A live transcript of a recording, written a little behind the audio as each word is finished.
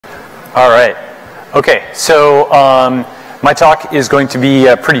All right. Okay, so my talk is going to be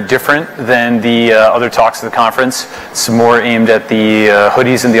pretty different than the other talks at the conference. It's more aimed at the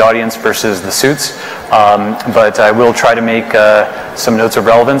hoodies in the audience versus the suits. But I will try to make some notes of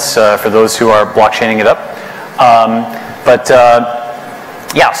relevance for those who are blockchaining it up.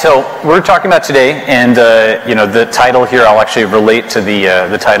 Yeah, so we're talking about today, and you know, the title here I'll actually relate to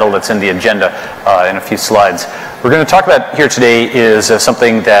the title that's in the agenda in a few slides. We're going to talk about here today is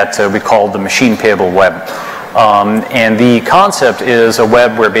something that we call the Machine Payable Web. And the concept is a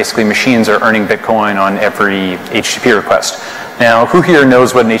web where basically machines are earning Bitcoin on every HTTP request. Now, who here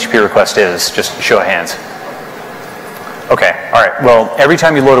knows what an HTTP request is? Just show of hands. Okay, all right. Well, every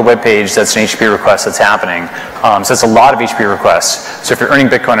time you load a web page, that's an HTTP request that's happening. So that's a lot of HTTP requests. So if you're earning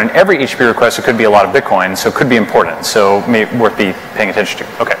Bitcoin on every HTTP request, it could be a lot of Bitcoin. So it could be important. So worth paying attention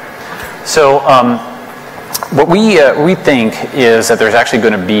to. Okay. So what we think is that there's actually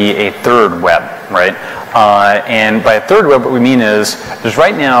going to be a third web, right? And by a third web, what we mean is there's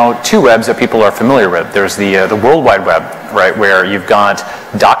right now two webs that people are familiar with. There's the World Wide Web, right, where you've got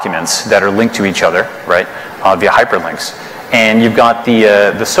documents that are linked to each other, right, via hyperlinks. And you've got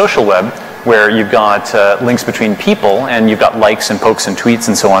the social web, where you've got links between people, and you've got likes and pokes and tweets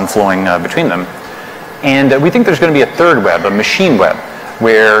and so on flowing between them. And we think there's going to be a third web, a machine web,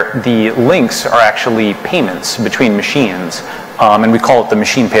 where the links are actually payments between machines. And we call it the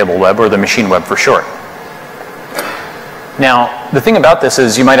Machine Payable Web, or the Machine Web for short. Now, the thing about this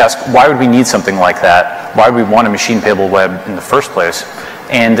is you might ask, why would we need something like that? Why would we want a Machine Payable Web in the first place?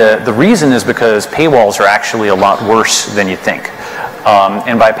 And the reason is because paywalls are actually a lot worse than you think.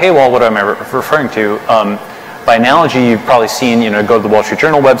 And by paywall, what am I referring to? By analogy, you've probably seen, you know, go to the Wall Street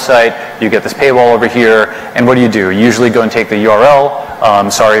Journal website, you get this paywall over here, and what do? You usually go and take the URL.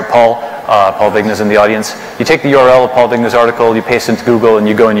 Sorry, Paul Vigna's in the audience. You take the URL of Paul Vigna's article, you paste it into Google, and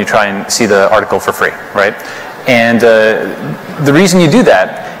you go and you try and see the article for free, right? And the reason you do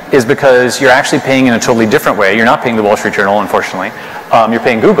that is because you're actually paying in a totally different way. You're not paying the Wall Street Journal, unfortunately. You're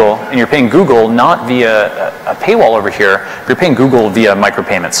paying Google, and you're paying Google not via a paywall over here, but you're paying Google via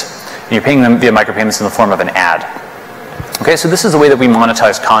micropayments. And you're paying them via micropayments in the form of an ad. Okay, so this is the way that we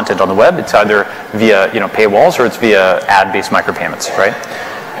monetize content on the web. It's either via, you know, paywalls, or it's via ad-based micropayments, right?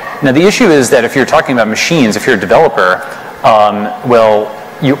 Now, the issue is that if you're talking about machines, if you're a developer, well,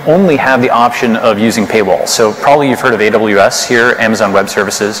 you only have the option of using paywalls. So probably you've heard of AWS here, Amazon Web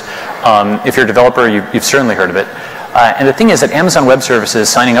Services. If you're a developer, you've certainly heard of it. And the thing is that Amazon Web Services,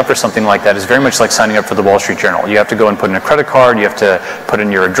 signing up for something like that is very much like signing up for the Wall Street Journal. You have to go and put in a credit card, you have to put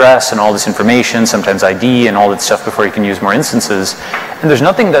in your address and all this information, sometimes ID and all that stuff before you can use more instances. And there's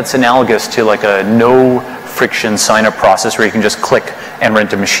nothing that's analogous to like a no friction sign-up process where you can just click and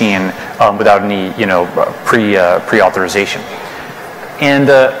rent a machine without any, you know, pre-authorization. And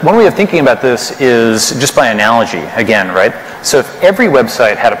one way of thinking about this is just by analogy, again, right? So if every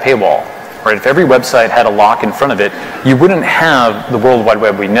website had a paywall, right, if every website had a lock in front of it, you wouldn't have the World Wide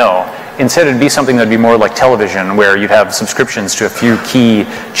Web we know. Instead, it'd be something that'd be more like television, where you'd have subscriptions to a few key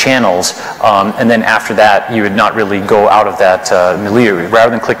channels, and then after that, you would not really go out of that milieu.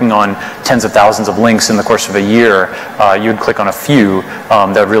 Rather than clicking on tens of thousands of links in the course of a year, you'd click on a few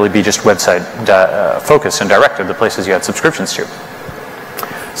that would really be just website focused and directed, the places you had subscriptions to.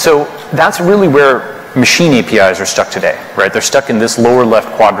 So that's really where machine APIs are stuck today, right? They're stuck in this lower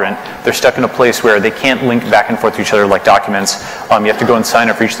left quadrant. They're stuck in a place where they can't link back and forth to each other like documents. You have to go and sign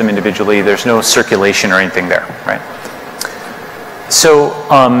up for each of them individually. There's no circulation or anything there, right? So,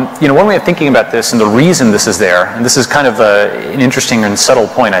 you know, one way of thinking about this, and the reason this is there, and this is kind of an interesting and subtle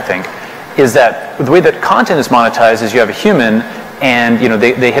point, I think, is that the way that content is monetized is you have a human, and you know,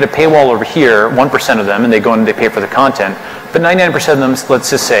 they hit a paywall over here, 1% of them, and they go and they pay for the content. But 99% of them, let's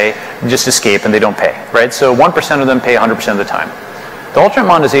just say, just escape and they don't pay, right? So 1% of them pay 100% of the time. The alternate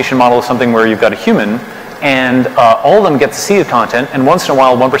monetization model is something where you've got a human, and all of them get to see the content, and once in a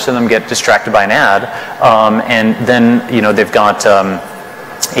while, 1% of them get distracted by an ad, and then, you know, they've got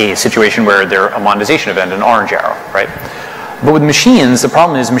a situation where they're a monetization event, an orange arrow, right? But with machines, the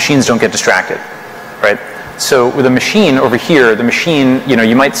problem is machines don't get distracted, right? So with a machine over here, the machine, you know,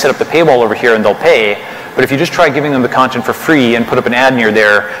 you might set up the paywall over here and they'll pay, but if you just try giving them the content for free and put up an ad near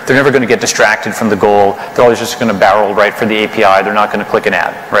there, they're never going to get distracted from the goal. They're always just going to barrel right for the API. They're not going to click an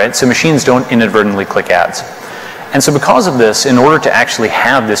ad, right? So machines don't inadvertently click ads. And so because of this, in order to actually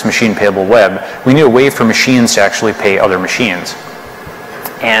have this machine payable web, we need a way for machines to actually pay other machines.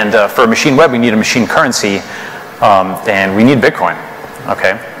 And for a machine web, we need a machine currency, and we need Bitcoin,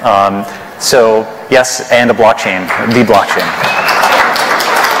 okay? So yes, and a blockchain, the blockchain.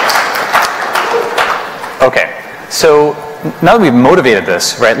 Okay, so now that we've motivated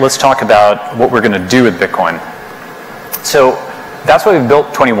this, right, let's talk about what we're going to do with Bitcoin. So that's why we've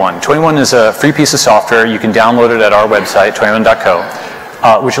built 21. 21 is a free piece of software. You can download it at our website,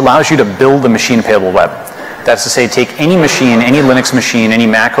 21.co, which allows you to build a machine payable web. That's to say, take any machine, any Linux machine, any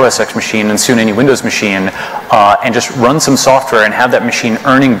Mac OS X machine, and soon any Windows machine, and just run some software and have that machine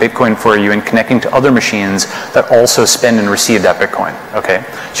earning Bitcoin for you and connecting to other machines that also spend and receive that Bitcoin, okay?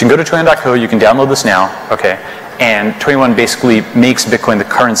 So you can go to 21.co, you can download this now, okay? And 21 basically makes Bitcoin the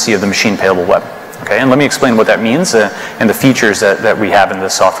currency of the machine payable web, okay? And let me explain what that means and the features that we have in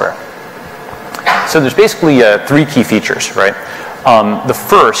this software. So there's basically 3 key features, right? The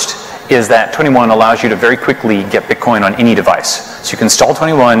first is that 21 allows you to very quickly get Bitcoin on any device. So you can install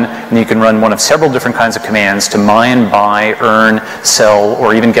 21 and you can run one of several different kinds of commands to mine, buy, earn, sell,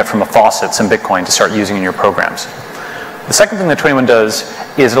 or even get from a faucet some Bitcoin to start using in your programs. The second thing that 21 does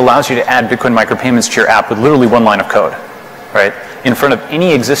is it allows you to add Bitcoin micropayments to your app with literally one line of code, right? In front of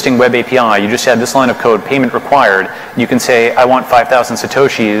any existing web API, you just add this line of code, payment required. You can say, I want 5,000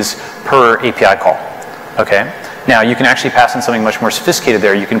 Satoshis per API call, okay? Now, you can actually pass in something much more sophisticated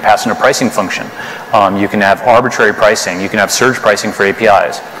there. You can pass in a pricing function. You can have arbitrary pricing. You can have surge pricing for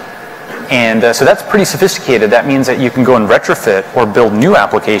APIs. And so that's pretty sophisticated. That means that you can go and retrofit or build new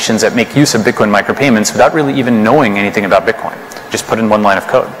applications that make use of Bitcoin micropayments without really even knowing anything about Bitcoin. Just put in one line of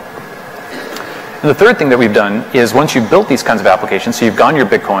code. And the third thing that we've done is once you've built these kinds of applications, so you've gone your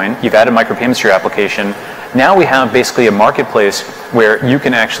Bitcoin, you've added micropayments to your application, now we have basically a marketplace where you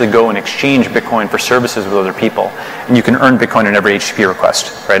can actually go and exchange Bitcoin for services with other people. And you can earn Bitcoin in every HTTP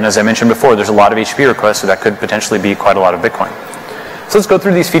request, right? And as I mentioned before, there's a lot of HTTP requests, so that could potentially be quite a lot of Bitcoin. So let's go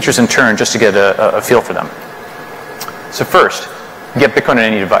through these features in turn just to get a feel for them. So first, get Bitcoin on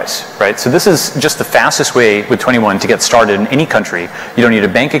any device, right? So this is just the fastest way with 21 to get started in any country. You don't need a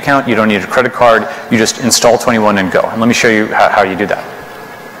bank account, you don't need a credit card, you just install 21 and go. And let me show you how you do that.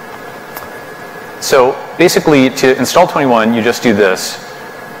 So basically, to install 21, you just do this.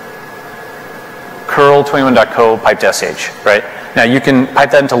 curl 21.co pipe.sh, right? Now you can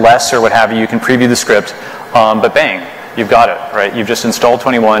pipe that into less or what have you. You can preview the script, but bang, you've got it, right? You've just installed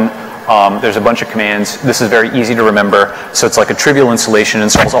 21. There's a bunch of commands. This is very easy to remember. So it's like a trivial installation. It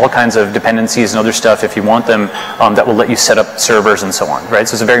installs all kinds of dependencies and other stuff if you want them that will let you set up servers and so on, right?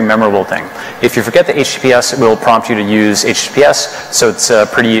 So it's a very memorable thing. If you forget the HTTPS, it will prompt you to use HTTPS. So it's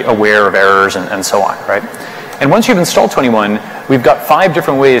pretty aware of errors and so on, right? And once you've installed 21, we've got 5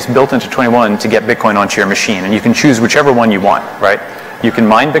 different ways built into 21 to get Bitcoin onto your machine. And you can choose whichever one you want, right? You can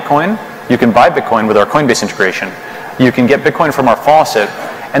mine Bitcoin. You can buy Bitcoin with our Coinbase integration. You can get Bitcoin from our faucet.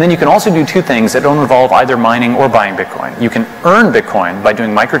 And then you can also do 2 things that don't involve either mining or buying Bitcoin. You can earn Bitcoin by doing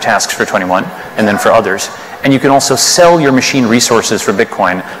microtasks for 21 and then for others. And you can also sell your machine resources for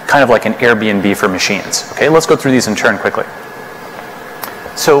Bitcoin, kind of like an Airbnb for machines. Okay, let's go through these in turn quickly.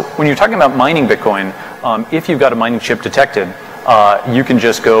 So when you're talking about mining Bitcoin, if you've got a mining chip detected, you can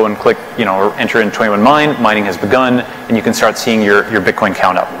just go and click, or enter in 21 mine, mining has begun, and you can start seeing your Bitcoin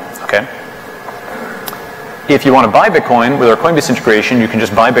count up, okay? If you want to buy Bitcoin with our Coinbase integration, you can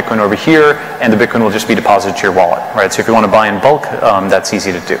just buy Bitcoin over here, and the Bitcoin will just be deposited to your wallet, right? So if you want to buy in bulk, that's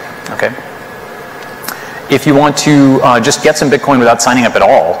easy to do, okay? If you want to just get some Bitcoin without signing up at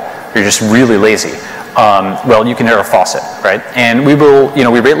all, you're just really lazy, well, you can hit our faucet, right? And we will,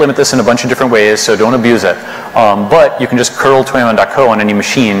 we rate limit this in a bunch of different ways, so don't abuse it. But you can just curl 21.co on any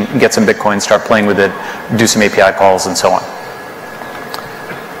machine, get some Bitcoin, start playing with it, do some API calls, and so on.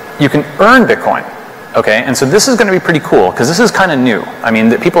 You can earn Bitcoin. Okay, and so this is going to be pretty cool because this is kind of new. I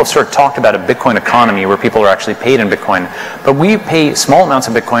mean, people have sort of talked about a Bitcoin economy where people are actually paid in Bitcoin, but we pay small amounts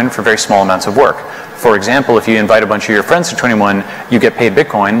of Bitcoin for very small amounts of work. For example, if you invite a bunch of your friends to 21, you get paid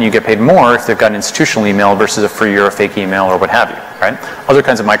Bitcoin. You get paid more if they've got an institutional email versus a free or a fake email or what have you, right? Other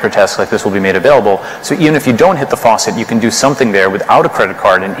kinds of microtasks like this will be made available. So even if you don't hit the faucet, you can do something there without a credit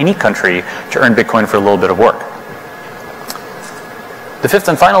card in any country to earn Bitcoin for a little bit of work. The 5th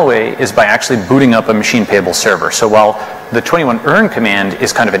and final way is by actually booting up a machine payable server. So while the 21 earn command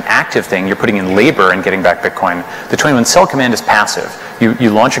is kind of an active thing, you're putting in labor and getting back Bitcoin, the 21 sell command is passive.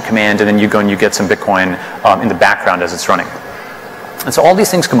 You launch a command and then you go and you get some Bitcoin in the background as it's running. And so all these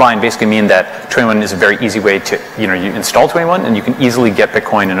things combined basically mean that 21 is a very easy way to, you install 21 and you can easily get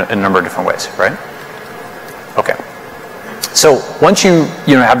Bitcoin in a number of different ways, right? Okay. So once you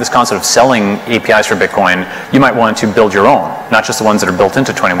have this concept of selling APIs for Bitcoin, you might want to build your own, not just the ones that are built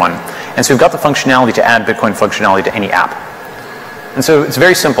into 21. And so we've got the functionality to add Bitcoin functionality to any app. And so it's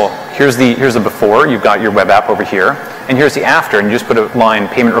very simple. Here's the before. You've got your web app over here, and here's the after. And you just put a line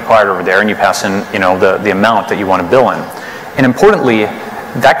payment required over there, and you pass in the amount that you want to bill in. And importantly,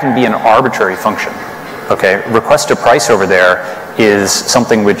 that can be an arbitrary function. okay? Request a price over there is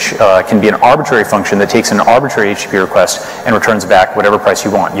something which can be an arbitrary function that takes an arbitrary HTTP request and returns back whatever price you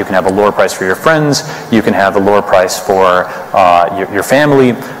want. You can have a lower price for your friends, you can have a lower price for your family,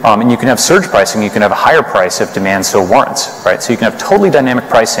 and you can have surge pricing, you can have a higher price if demand so warrants, right? So you can have totally dynamic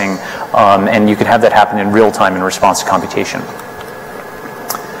pricing, and you can have that happen in real time in response to computation.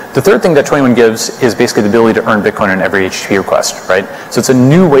 The third thing that 21 gives is basically the ability to earn Bitcoin on every HTTP request, right? So it's a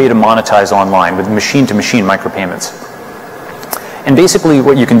new way to monetize online with machine-to-machine micropayments. And basically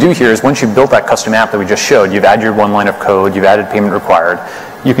what you can do here is once you've built that custom app that we just showed, you've added your one line of code, you've added payment required,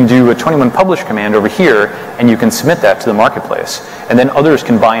 you can do a 21 publish command over here and you can submit that to the marketplace. And then others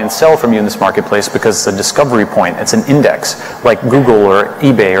can buy and sell from you in this marketplace because it's a discovery point, it's an index. Like Google or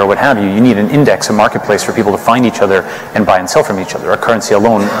eBay or what have you, you need an index, a marketplace for people to find each other and buy and sell from each other. A currency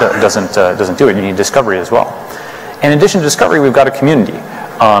alone doesn't do it, you need discovery as well. In addition to discovery, we've got a community.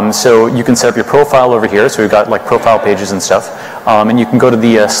 So you can set up your profile over here. So we've got like profile pages and stuff. And you can go to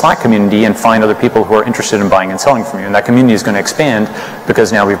the Slack community and find other people who are interested in buying and selling from you. And that community is going to expand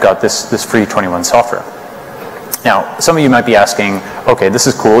because now we've got this free 21 software. Now, some of you might be asking, okay, this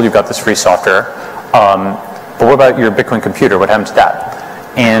is cool. You've got this free software. But what about your Bitcoin computer? What happened to that?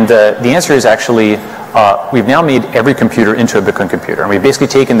 And the answer is actually, we've now made every computer into a Bitcoin computer. And we've basically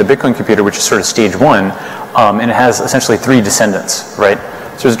taken the Bitcoin computer, which is sort of stage one, and it has essentially 3 descendants, right?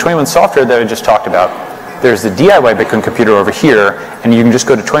 So there's a 21 software that I just talked about. There's the DIY Bitcoin computer over here, and you can just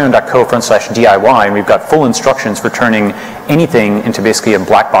go to 21.co/DIY, and we've got full instructions for turning anything into basically a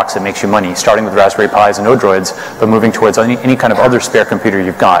black box that makes you money, starting with Raspberry Pis and Odroids, but moving towards any kind of other spare computer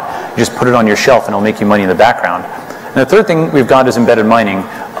you've got. You just put it on your shelf, and it'll make you money in the background. And the third thing we've got is embedded mining,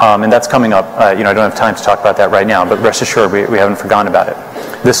 and that's coming up. I don't have time to talk about that right now, but rest assured we haven't forgotten about it.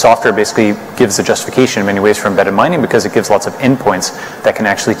 This software basically gives the justification in many ways for embedded mining because it gives lots of endpoints that can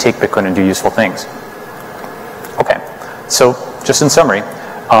actually take Bitcoin and do useful things. Okay, so just in summary,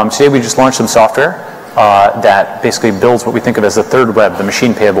 today we just launched some software that basically builds what we think of as the third web, the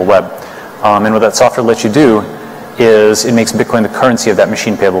machine payable web. And what that software lets you do is it makes Bitcoin the currency of that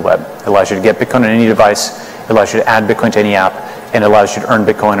machine payable web. It allows you to get Bitcoin on any device, it allows you to add Bitcoin to any app, and it allows you to earn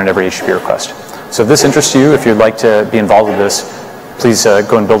Bitcoin on every HTTP request. So if this interests you, if you'd like to be involved with this, please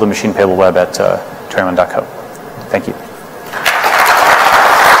go and build a machine payable web at 21.co. Thank you.